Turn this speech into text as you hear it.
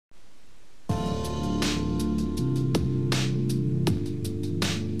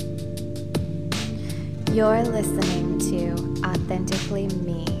You're listening to Authentically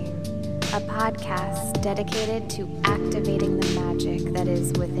Me, a podcast dedicated to activating the magic that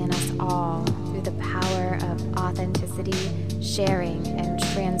is within us all through the power of authenticity, sharing, and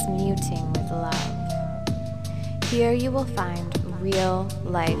transmuting with love. Here you will find real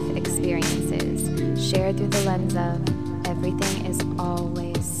life experiences shared through the lens of everything is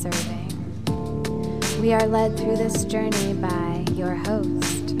always serving. We are led through this journey by your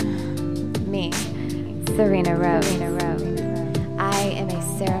host, me, Serena Rose. I am a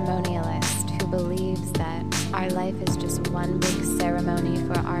ceremonialist who believes that our life is just one big ceremony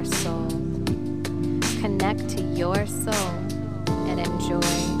for our soul. Connect to your soul and enjoy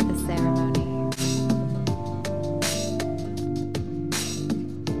the ceremony.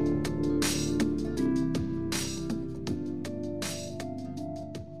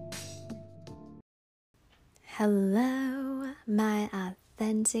 Hello, my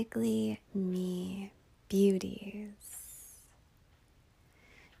Authentically Me beauties.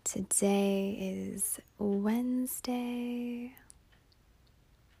 Today is Wednesday.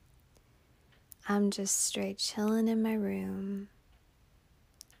 I'm just straight chilling in my room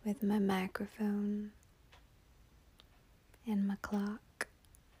with my microphone and my clock.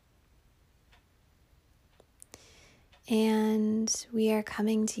 And we are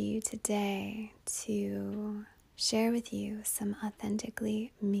coming to you today to share with you some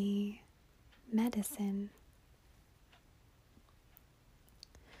Authentically Me medicine.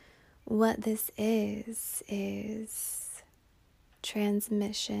 What this is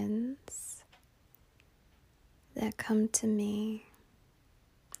transmissions that come to me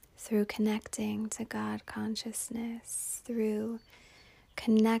through connecting to God consciousness, through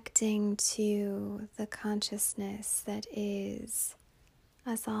connecting to the consciousness that is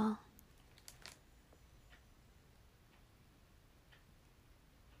us all.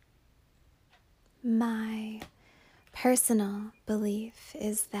 My personal belief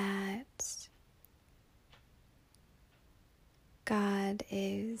is that God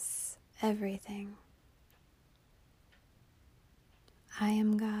is everything. I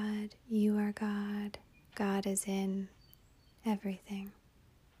am God, you are God, God is in everything.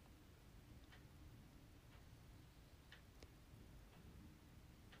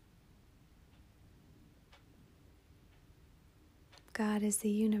 God is the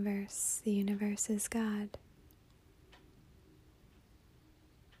universe is God.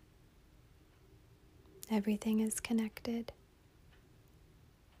 Everything is connected.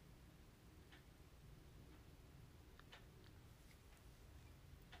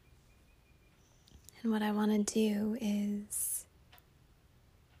 And what I want to do is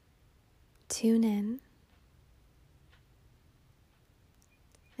tune in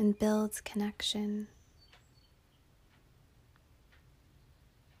and build connection.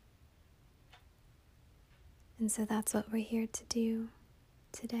 And so that's what we're here to do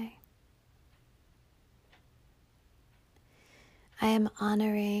today. I am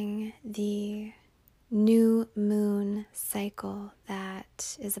honoring the new moon cycle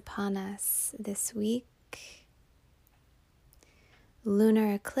that is upon us this week.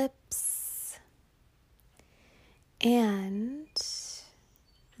 Lunar eclipse. And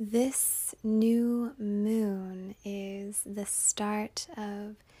this new moon is the start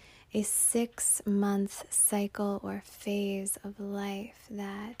of a 6-month cycle or phase of life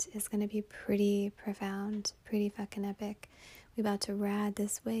that is going to be pretty profound, pretty fucking epic. We about to ride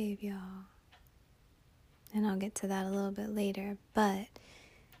this wave, y'all. And I'll get to that a little bit later, but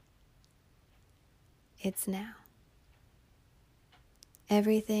it's now.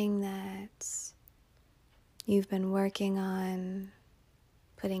 Everything that you've been working on,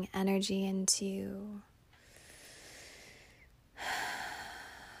 putting energy into,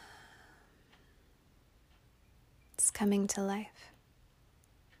 it's coming to life.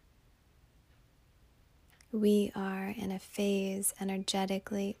 We are in a phase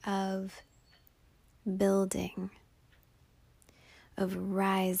energetically of building, of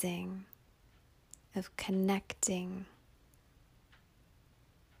rising, of connecting,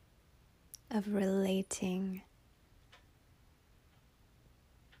 of relating.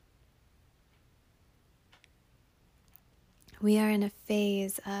 We are in a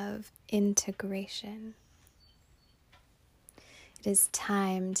phase of integration. It is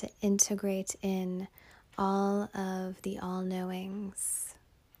time to integrate in all of the all-knowings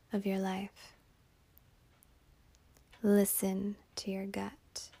of your life. Listen to your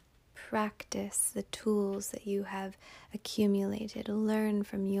gut. Practice the tools that you have accumulated. Learn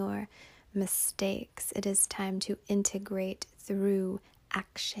from your mistakes. It is time to integrate through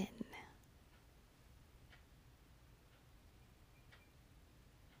action.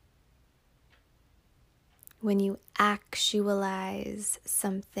 when you actualize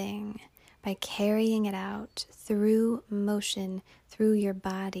something by carrying it out through motion, through your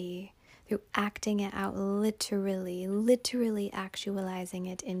body, through acting it out literally actualizing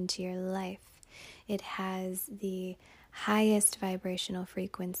it into your life, it has the highest vibrational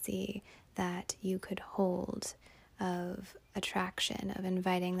frequency that you could hold of attraction, of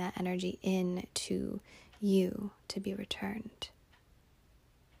inviting that energy in to you to be returned.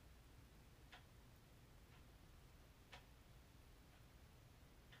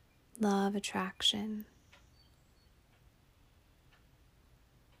 Law of attraction.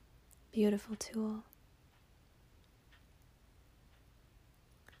 Beautiful tool.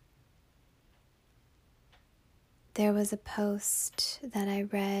 There was a post that I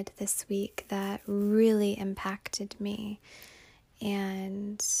read this week that really impacted me,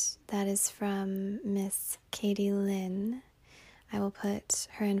 and that is from Miss Katie Lynn. I will put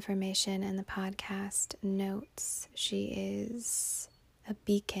her information in the podcast notes. She is a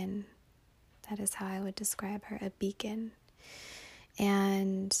beacon. That is how I would describe her, a beacon.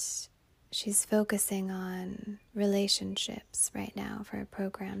 And she's focusing on relationships right now for a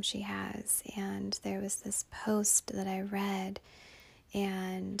program she has. And there was this post that I read,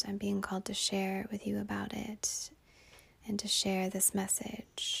 and I'm being called to share with you about it and to share this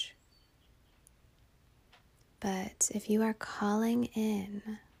message. But if you are calling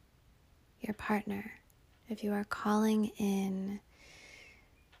in your partner, if you are calling in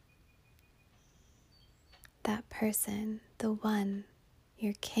that person, the one,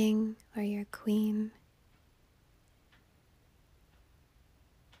 your king or your queen,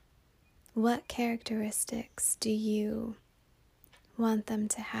 what characteristics do you want them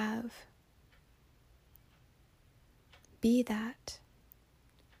to have? Be that.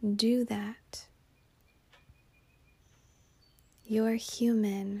 Do that. Your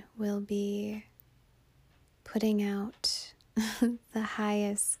human will be putting out the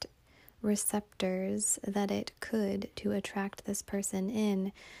highest receptors that it could to attract this person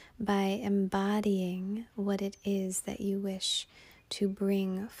in by embodying what it is that you wish to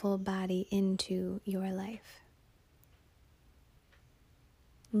bring full body into your life.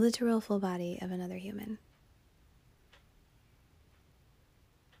 Literal full body of another human.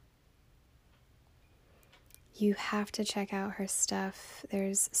 You have to check out her stuff.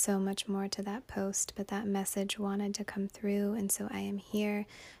 There's so much more to that post, but that message wanted to come through, and so I am here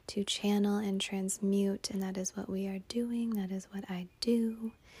to channel and transmute, and that is what we are doing. That is what I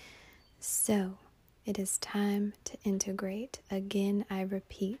do. So, it is time to integrate. Again, I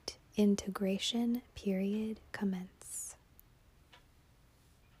repeat, integration, period, commence.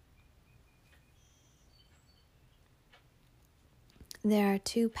 There are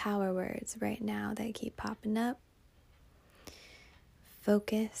two power words right now that keep popping up.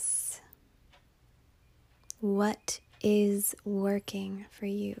 Focus. What is working for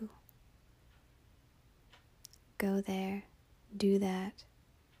you? Go there. Do that.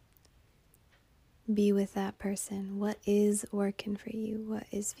 Be with that person. What is working for you? What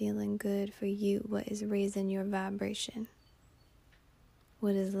is feeling good for you? What is raising your vibration?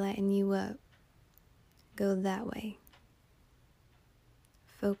 What is lighting you up? Go that way.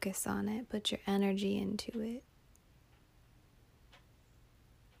 Focus on it. Put your energy into it.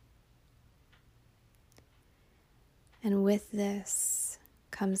 And with this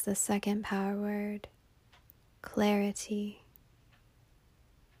comes the second power word, clarity.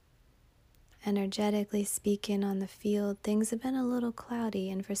 Energetically speaking, on the field, things have been a little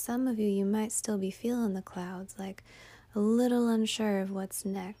cloudy, and for some of you, you might still be feeling the clouds, like a little unsure of what's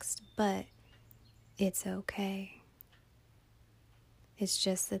next, but it's okay. It's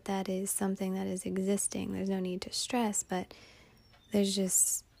just that is something that is existing. There's no need to stress, but there's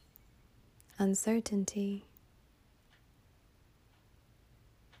just uncertainty.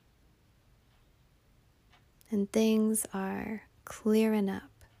 And things are clearing up.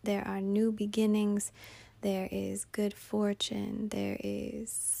 There are new beginnings. There is good fortune. There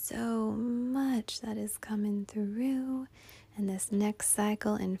is so much that is coming through in this next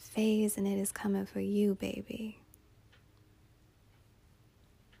cycle and phase, and it is coming for you, baby.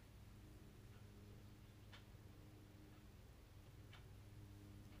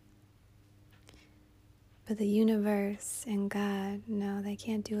 But the universe and God, no, they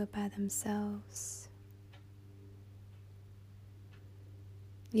can't do it by themselves.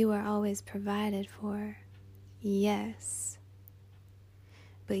 You are always provided for, yes,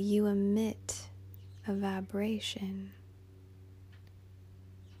 but you emit a vibration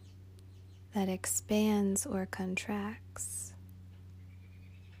that expands or contracts.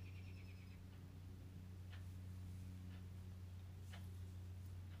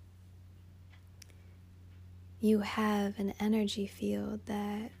 You have an energy field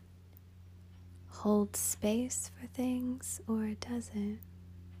that holds space for things or it doesn't.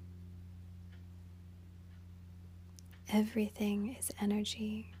 Everything is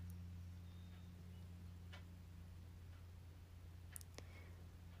energy.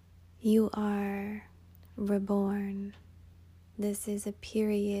 You are reborn. This is a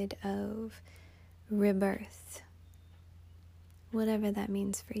period of rebirth, whatever that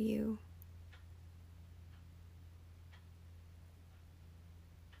means for you.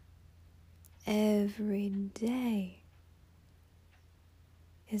 Every day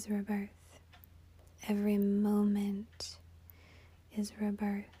is rebirth. Every moment is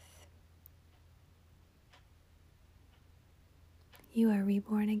rebirth. You are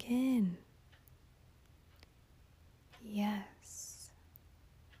reborn again. Yes.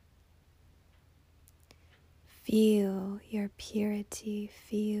 Feel your purity.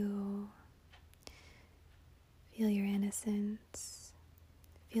 Feel your innocence.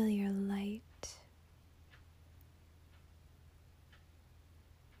 Feel your light.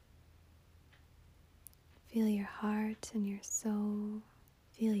 Feel your heart and your soul.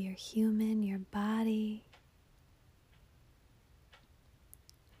 Feel your human, your body.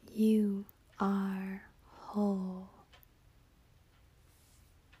 You are whole.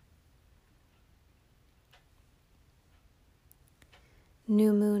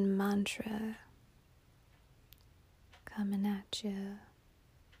 New moon mantra coming at you.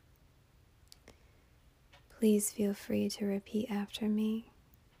 Please feel free to repeat after me.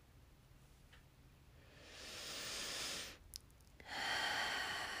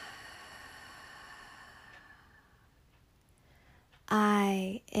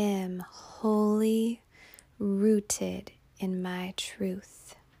 I am wholly rooted in my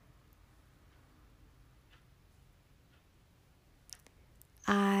truth.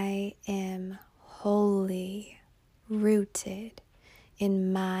 I am wholly rooted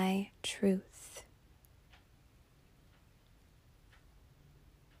in my truth.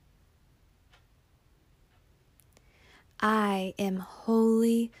 I am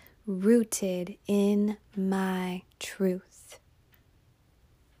wholly rooted in my truth.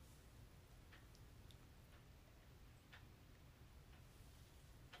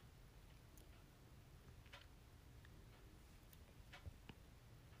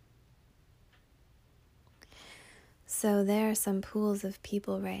 So there are some pools of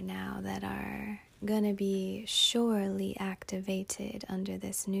people right now that are going to be surely activated under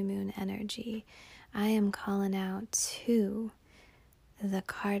this new moon energy. I am calling out to the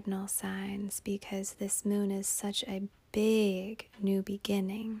cardinal signs because this moon is such a big new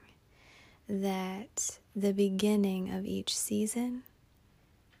beginning that the beginning of each season,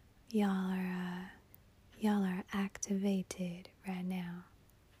 y'all are activated right now.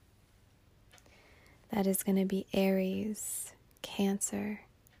 That is going to be Aries, Cancer,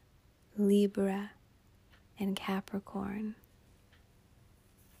 Libra, and Capricorn.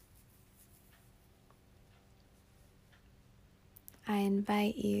 I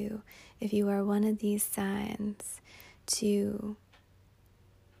invite you, if you are one of these signs, to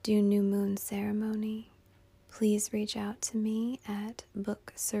do new moon ceremony. Please reach out to me at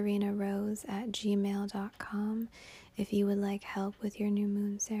bookserenarose@gmail.com if you would like help with your new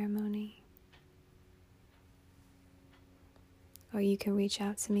moon ceremony. Or you can reach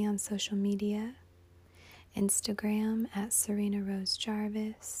out to me on social media, Instagram at Serena Rose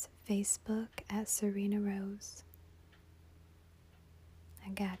Jarvis, Facebook at Serena Rose. I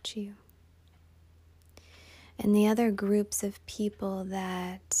got you. And the other groups of people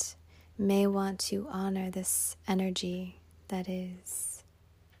that may want to honor this energy that is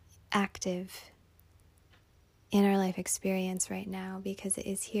active in our life experience right now, because it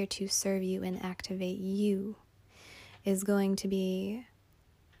is here to serve you and activate you, is going to be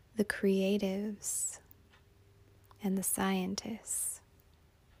the creatives and the scientists.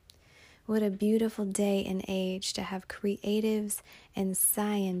 What a beautiful day and age to have creatives and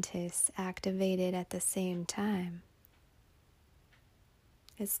scientists activated at the same time.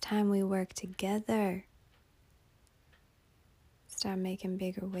 It's time we work together. Start making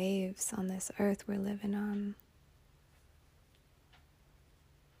bigger waves on this earth we're living on.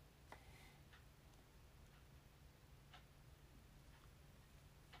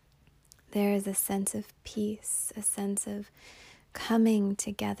 There is a sense of peace, a sense of coming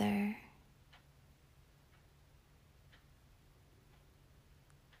together.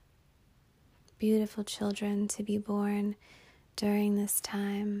 Beautiful children to be born during this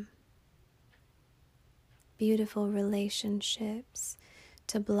time. Beautiful relationships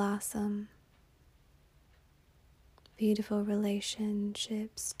to blossom. Beautiful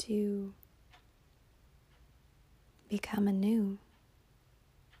relationships to become anew.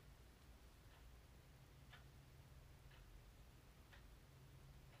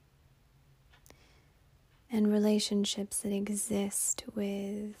 And relationships that exist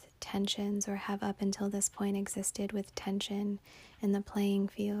with tensions or have up until this point existed with tension in the playing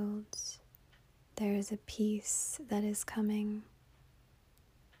fields, there is a peace that is coming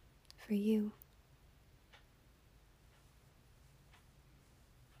for you.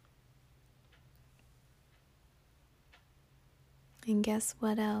 And guess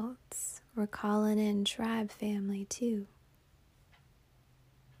what else? We're calling in tribe family too.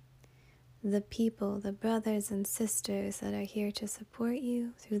 The people, the brothers and sisters that are here to support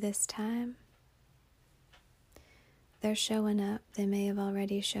you through this time, they're showing up. They may have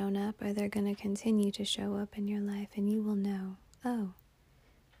already shown up, or they're going to continue to show up in your life, and you will know, oh,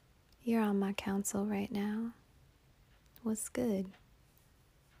 you're on my council right now. What's good?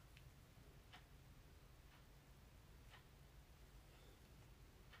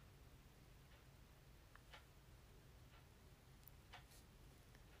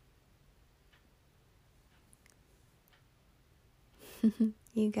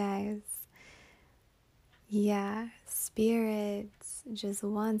 You guys, yeah, Spirit just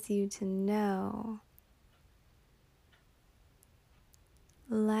wants you to know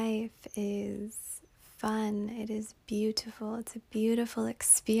life is fun. It is beautiful. It's a beautiful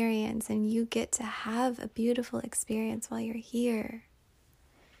experience, and you get to have a beautiful experience while you're here.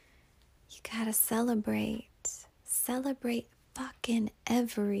 You gotta celebrate. Celebrate fucking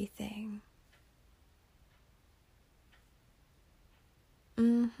everything.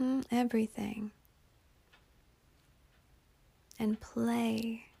 Everything. And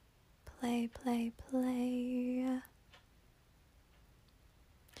play. Play.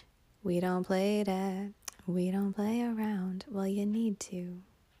 We don't play that. We don't play around. Well, you need to.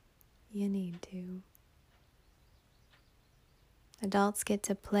 You need to. Adults get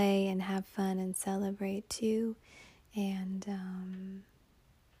to play and have fun and celebrate too. And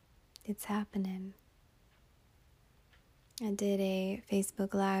it's happening. I did a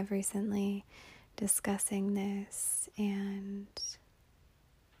Facebook Live recently discussing this, and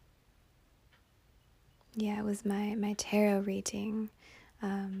yeah, it was my tarot reading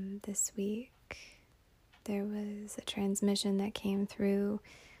this week. There was a transmission that came through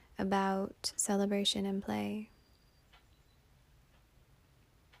about celebration and play.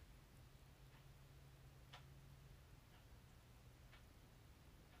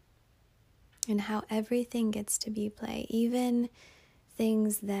 And how everything gets to be play, even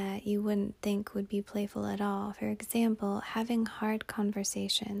things that you wouldn't think would be playful at all. For example, having hard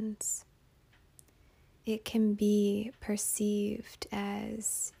conversations. It can be perceived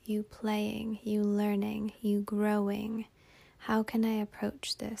as you playing, you learning, you growing. How can I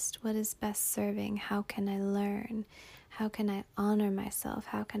approach this? What is best serving? How can I learn? How can I honor myself?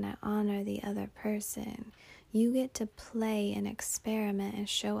 How can I honor the other person? You get to play and experiment and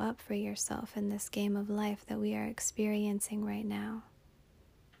show up for yourself in this game of life that we are experiencing right now.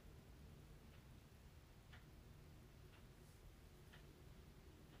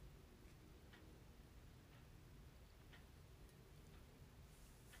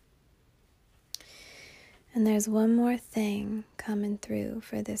 And there's one more thing coming through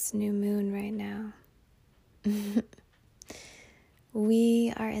for this new moon right now.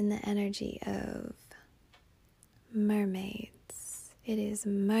 We are in the energy of mermaids. It is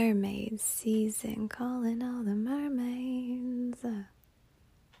mermaid season, calling all the mermaids.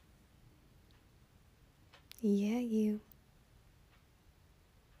 Yeah, you.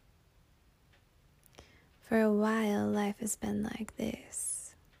 For a while, life has been like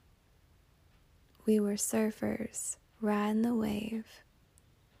this. We were surfers, riding the wave,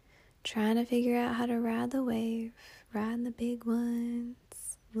 trying to figure out how to ride the wave, riding the big ones,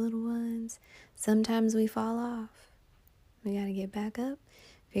 little ones. Sometimes we fall off. We gotta get back up,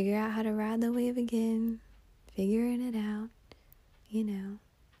 figure out how to ride the wave again, figuring it out, you know.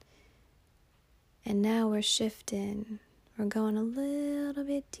 And now we're shifting. We're going a little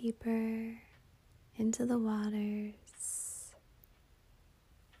bit deeper into the waters,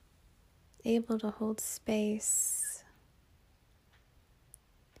 able to hold space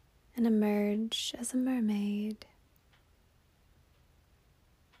and emerge as a mermaid.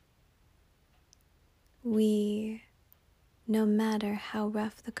 We, no matter how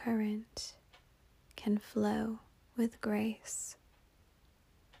rough the current, can flow with grace.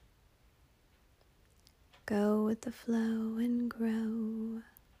 Go with the flow and grow.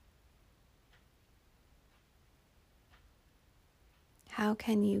 How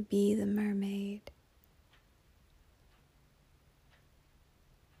can you be the mermaid?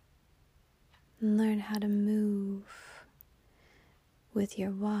 and learn how to move with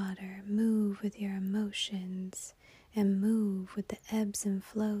your water, move with your emotions, and move with the ebbs and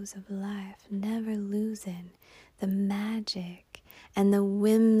flows of life, never losing the magic and the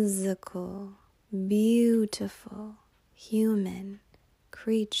whimsical, beautiful human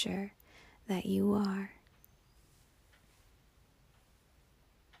creature that you are.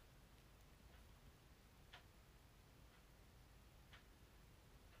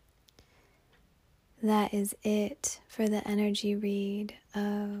 That is it for the energy read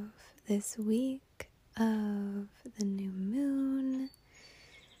of this week of the new moon.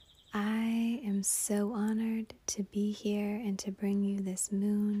 I am so honored to be here and to bring you this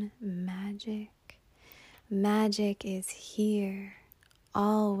moon magic. Magic is here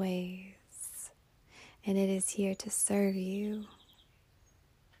always, and it is here to serve you.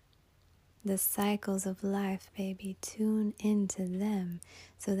 The cycles of life, baby, tune into them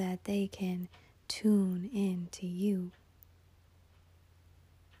so that they can tune into you.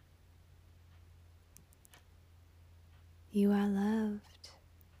 You are loved.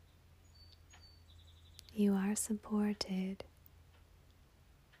 You are supported.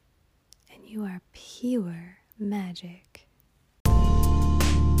 And you are pure magic.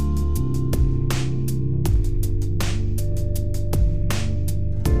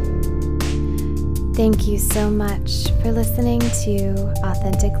 Thank you so much for listening to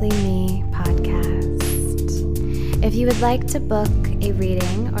Authentically Me podcast. If you would like to book a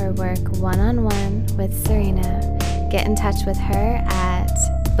reading or work one-on-one with Serena, get in touch with her at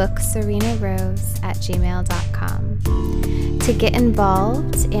bookserenarose@gmail.com. To get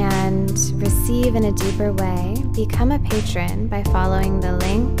involved and receive in a deeper way, become a patron by following the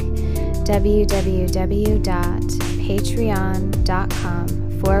link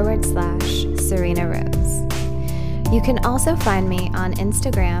www.patreon.com/Serena Rose. You can also find me on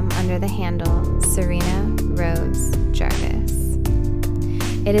Instagram under the handle Serena Rose Jarvis.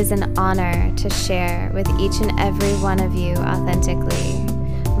 It is an honor to share with each and every one of you authentically.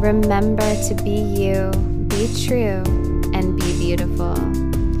 Remember to be you, be true, and be beautiful.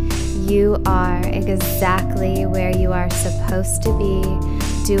 You are exactly where you are supposed to be,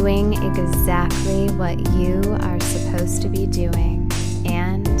 doing exactly what you are supposed to be doing.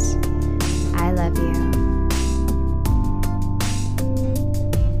 And I love you.